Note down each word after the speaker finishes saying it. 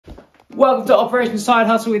Welcome to Operation Side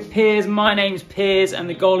Hustle with Piers. My name's Piers and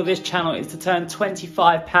the goal of this channel is to turn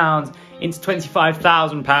 £25 into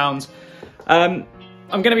 £25,000. I'm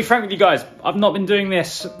going to be frank with you guys, I've not been doing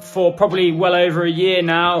this for probably well over a year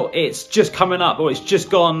now. It's just coming up, or it's just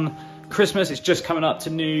gone Christmas, it's just coming up to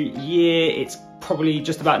New Year. It's probably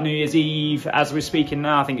just about New Year's Eve as we're speaking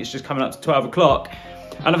now. I think it's just coming up to 12 o'clock.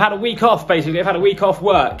 And I've had a week off basically, I've had a week off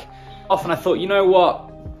work. And I thought, you know what?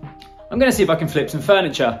 I'm gonna see if I can flip some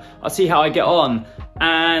furniture. I'll see how I get on.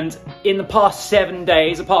 And in the past 7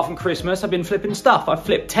 days, apart from Christmas, I've been flipping stuff. I've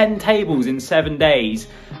flipped 10 tables in 7 days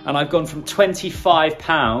and I've gone from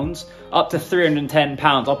 £25 up to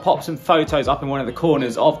 £310. I'll pop some photos up in one of the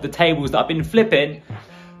corners of the tables that I've been flipping.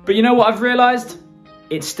 But you know what I've realized?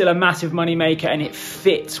 It's still a massive money maker and it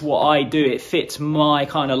fits what I do. It fits my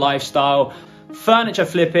kind of lifestyle. Furniture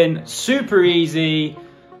flipping, super easy,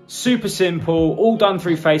 super simple, all done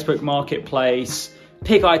through Facebook Marketplace.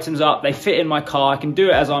 Pick items up, they fit in my car. I can do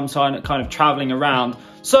it as I'm kind of traveling around.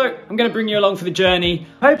 So I'm going to bring you along for the journey,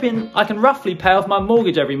 hoping I can roughly pay off my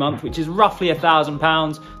mortgage every month, which is roughly £1,000.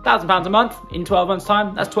 £1,000 a month in 12 months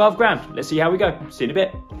time, that's 12 grand. Let's see how we go. See you in a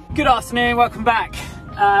bit. Good afternoon, welcome back.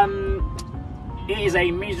 It is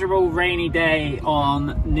a miserable rainy day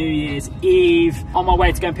on New Year's Eve. On my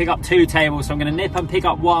way to go and pick up 2 tables, so I'm going to nip and pick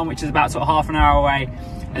up one, which is about sort of half an hour away,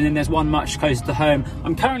 and then there's one much closer to home.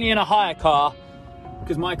 I'm currently in a hire car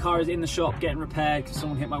because my car is in the shop getting repaired because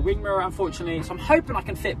someone hit my wing mirror, unfortunately. So I'm hoping I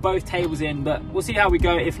can fit both tables in, but we'll see how we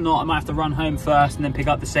go. If not, I might have to run home first and then pick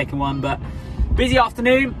up the second one. But busy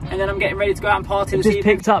afternoon, and then I'm getting ready to go out and party this evening.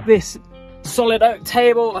 Just picked up this solid oak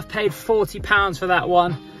table. I've paid £40 for that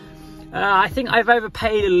one. I think I've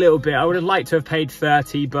overpaid a little bit. I would have liked to have paid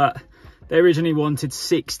 30, but they originally wanted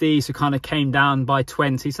 60, so kind of came down by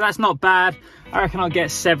 20. So that's not bad. I reckon I'll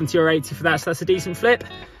get 70 or 80 for that, so that's a decent flip.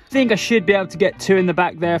 I think I should be able to get 2 in the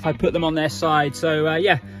back there if I put them on their side. So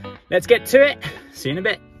yeah, let's get to it. See you in a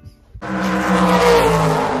bit.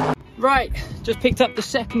 Right, just picked up the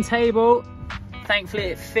second table. Thankfully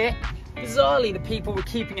it fit. Bizarrely, the people were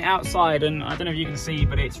keeping it outside, and I don't know if you can see,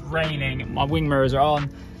 but it's raining. My wing mirrors are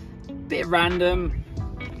on. Bit random,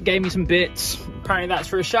 gave me some bits. Apparently that's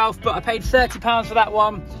for a shelf, but I paid £30 for that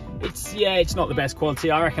one. It's not the best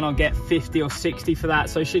quality. I reckon I'll get 50 or 60 for that,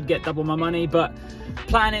 so I should get double my money. But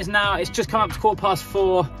plan is now, it's just come up to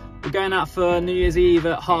 4:15. We're going out for New Year's Eve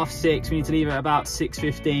at 6:30. We need to leave at about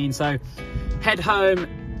 6:15. So head home,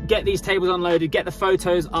 get these tables unloaded, get the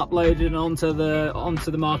photos uploaded onto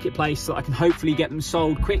the marketplace so I can hopefully get them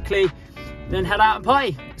sold quickly. Then head out and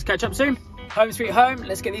play. Let's catch up soon. Home sweet home,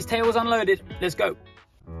 let's get these tables unloaded. Let's go.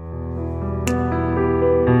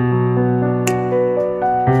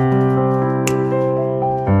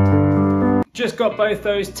 Just got both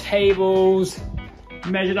those tables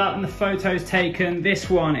measured up and the photos taken. This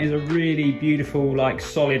one is a really beautiful, like,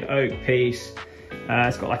 solid oak piece.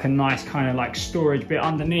 It's got like a nice kind of like storage bit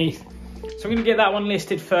underneath. So I'm gonna get that one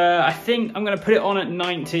listed for, I think I'm gonna put it on at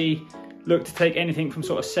 90. Look to take anything from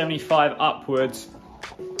sort of 75 upwards.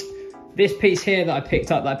 This piece here that I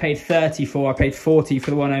picked up that I paid 30 for, I paid 40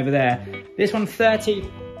 for the one over there. This one 30,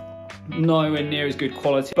 nowhere near as good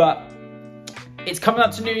quality, but it's coming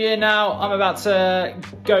up to New Year now. I'm about to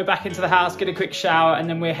go back into the house, get a quick shower, and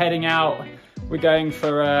then we're heading out. We're going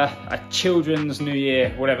for a children's New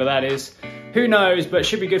Year, whatever that is. Who knows, but it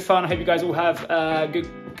should be good fun. I hope you guys all have a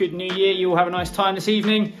good New Year. You all have a nice time this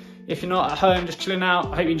evening. If you're not at home, just chilling out,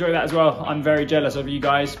 I hope you enjoy that as well. I'm very jealous of you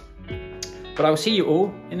guys. But I will see you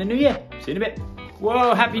all in the new year. See you in a bit.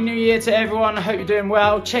 Whoa, happy New Year to everyone. I hope you're doing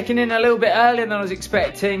well. Checking in a little bit earlier than I was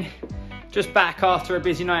expecting. Just back after a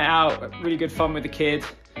busy night out. Really good fun with the kid.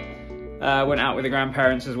 Went out with the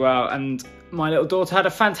grandparents as well. And my little daughter had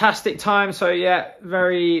a fantastic time. So yeah,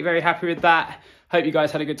 very, very happy with that. Hope you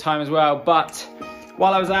guys had a good time as well. But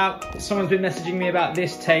while I was out, someone's been messaging me about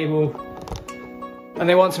this table. And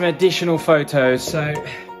they want some additional photos. So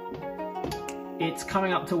it's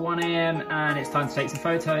coming up to 1 AM and it's time to take some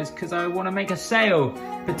photos because I want to make a sale.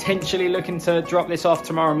 Potentially looking to drop this off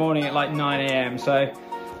tomorrow morning at like 9 AM. So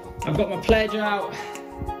I've got my pledge out.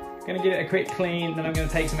 Gonna give it a quick clean, then I'm gonna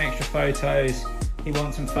take some extra photos. He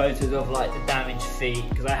wants some photos of like the damaged feet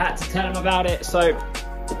because I had to tell him about it. So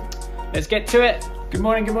let's get to it. Good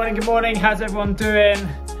morning, good morning, good morning. How's everyone doing?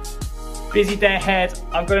 Busy day ahead.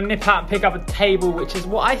 I've got to nip out and pick up a table, which is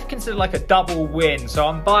what I consider like a double win. So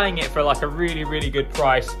I'm buying it for like a really, really good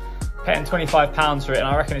price, paying £25 for it, and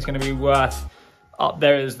I reckon it's going to be worth up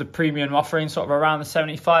there as the premium offering, sort of around the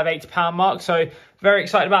 £75, £80 mark. So very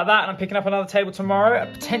excited about that, and I'm picking up another table tomorrow.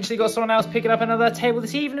 I've potentially got someone else picking up another table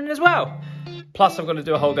this evening as well. Plus I've got to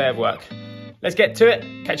do a whole day of work. Let's get to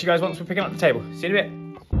it. Catch you guys once we're picking up the table. See you in a bit.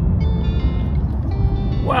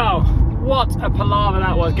 Wow, what a palaver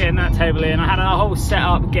that was getting that table in. I had a whole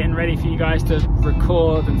setup getting ready for you guys to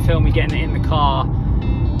record and film me getting it in the car.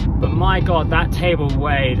 But my God, that table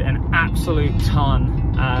weighed an absolute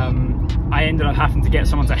ton. I ended up having to get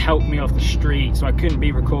someone to help me off the street, so I couldn't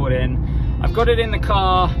be recording. I've got it in the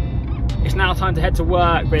car. It's now time to head to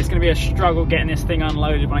work, but it's gonna be a struggle getting this thing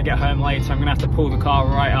unloaded when I get home later. I'm gonna have to pull the car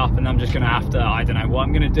right up and I'm just gonna have to, I don't know what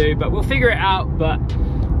I'm gonna do, but we'll figure it out. But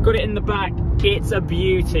got it in the back. It's a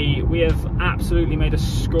beauty. We have absolutely made a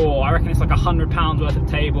score. I reckon it's like £100 worth of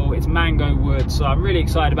table. It's mango wood, so I'm really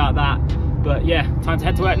excited about that. But yeah, time to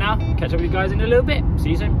head to work now. Catch up with you guys in a little bit.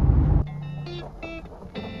 See you soon.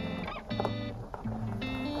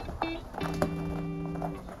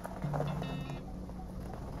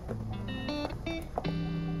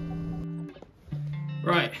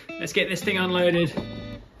 Right, let's get this thing unloaded.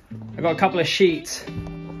 I've got a couple of sheets.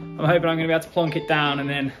 I'm hoping I'm gonna be able to plonk it down and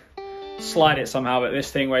then slide it somehow, but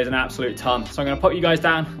this thing weighs an absolute ton. So I'm gonna pop you guys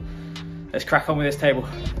down. Let's crack on with this table.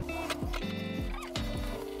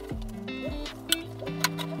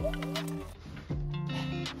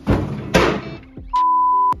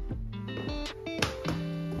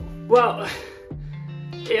 Well,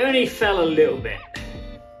 it only fell a little bit.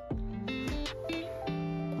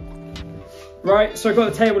 Right, so I've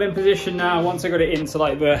got the table in position now. Once I got it into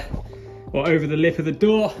like over the lip of the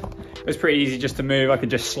door, it was pretty easy just to move. I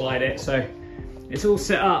could just slide it. So it's all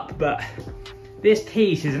set up, but this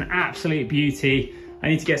piece is an absolute beauty. I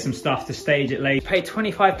need to get some stuff to stage it later. Paid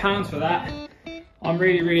 £25 for that. I'm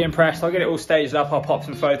really, really impressed. I'll get it all staged up. I'll pop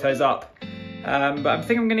some photos up. But I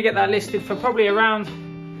think I'm gonna get that listed for probably around,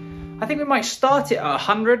 I think we might start it at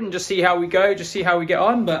 100 and just see how we go, just see how we get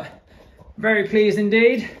on, but very pleased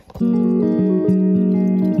indeed.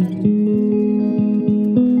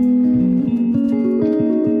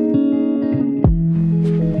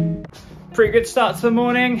 Pretty good start to the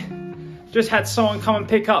morning. Just had someone come and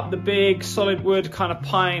pick up the big solid wood kind of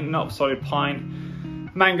pine, not solid pine,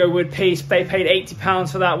 mango wood piece. They paid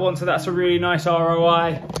 £80 for that one, so that's a really nice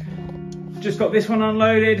ROI. Just got this one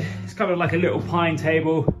unloaded. It's kind of like a little pine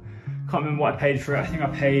table. Can't remember what I paid for it. I think I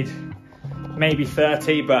paid maybe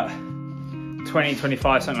 30, but 20,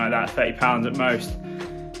 25, something like that, £30 at most.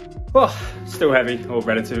 Well, still heavy, or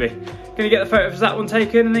relatively. Gonna get the photos of that one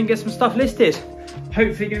taken and then get some stuff listed.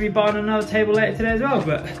 Hopefully gonna be buying another table later today as well,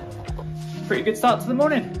 but pretty good start to the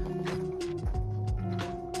morning.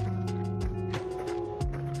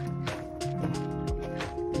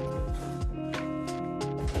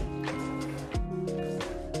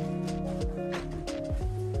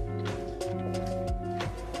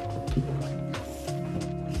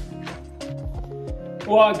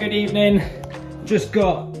 Well, good evening. Just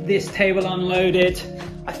got this table unloaded.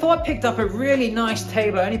 I thought I picked up a really nice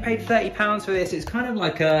table. I only paid £30 for this. It's kind of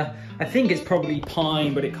like a, I think it's probably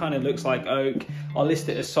pine, but it kind of looks like oak. I'll list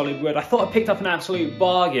it as solid wood. I thought I picked up an absolute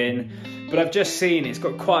bargain, but I've just seen it's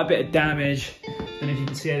got quite a bit of damage. And if you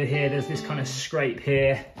can see over here, there's this kind of scrape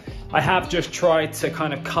here. I have just tried to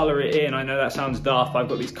kind of color it in. I know that sounds daft, but I've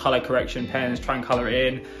got these color correction pens, try and color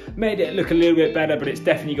it in. Made it look a little bit better, but it's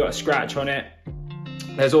definitely got a scratch on it.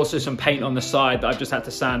 There's also some paint on the side that I've just had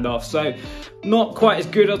to sand off. So not quite as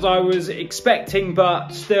good as I was expecting, but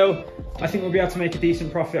still, I think we'll be able to make a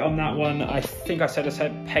decent profit on that one. I think I said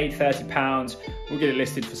paid £30. We'll get it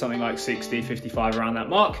listed for something like 60, 55, around that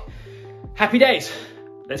mark. Happy days.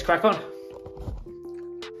 Let's crack on.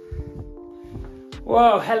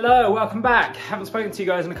 Whoa, hello, welcome back. Haven't spoken to you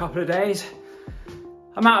guys in a couple of days.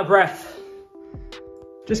 I'm out of breath.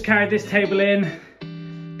 Just carried this table in.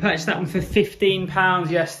 Purchased that one for £15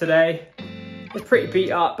 yesterday. It's pretty beat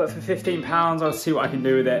up, but for £15, I'll see what I can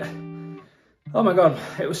do with it. Oh my God,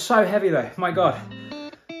 it was so heavy though, my God.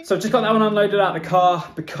 So I've just got that one unloaded out of the car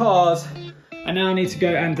because I now need to go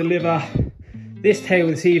and deliver this table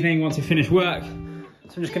this evening once I finish work.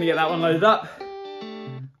 So I'm just gonna get that one loaded up.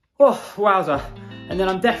 Oh, wowza. And then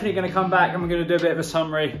I'm definitely gonna come back and we're gonna do a bit of a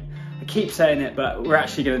summary. I keep saying it, but we're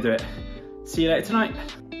actually gonna do it. See you later tonight.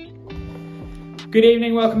 Good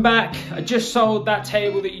evening, welcome back. I just sold that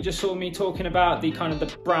table that you just saw me talking about, the kind of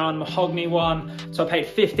the brown mahogany one. So I paid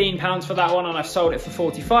 £15 for that one and I've sold it for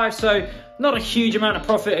 45. So not a huge amount of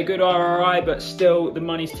profit, a good ROI, but still the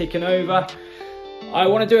money's ticking over. I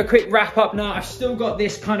want to do a quick wrap up now. I've still got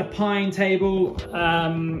this kind of pine table that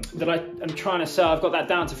I'm trying to sell. I've got that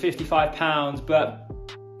down to £55, but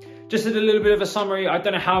just as a little bit of a summary, I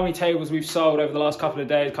don't know how many tables we've sold over the last couple of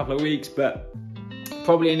days, couple of weeks, but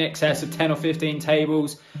probably in excess of 10 or 15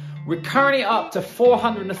 tables. We're currently up to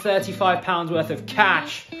 £435 worth of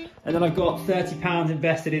cash, and then I've got £30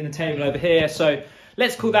 invested in the table over here. So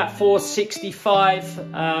let's call that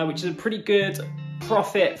 465, which is a pretty good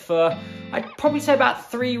profit for, I'd probably say, about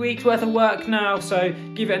 3 weeks worth of work now. So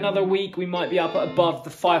give it another week, we might be up above the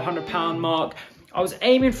 £500 mark. I was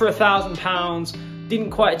aiming for £1,000,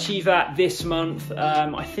 didn't quite achieve that this month.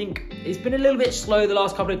 I think it's been a little bit slow the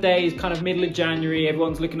last couple of days, kind of middle of January,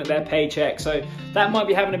 everyone's looking at their paycheck, so that might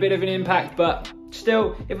be having a bit of an impact, but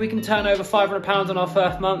still, if we can turn over £500 on our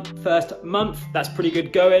first month, that's pretty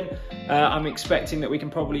good going. I'm expecting that we can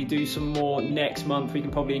probably do some more next month. We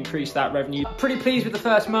can probably increase that revenue. Pretty pleased with the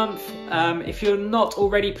first month. If you're not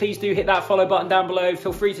already, please do hit that follow button down below.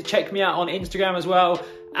 Feel free to check me out on Instagram as well,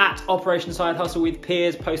 at Operation Side Hustle with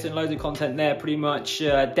Piers, posting loads of content there pretty much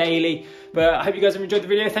daily. But I hope you guys have enjoyed the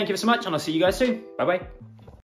video. Thank you so much, and I'll see you guys soon. Bye bye.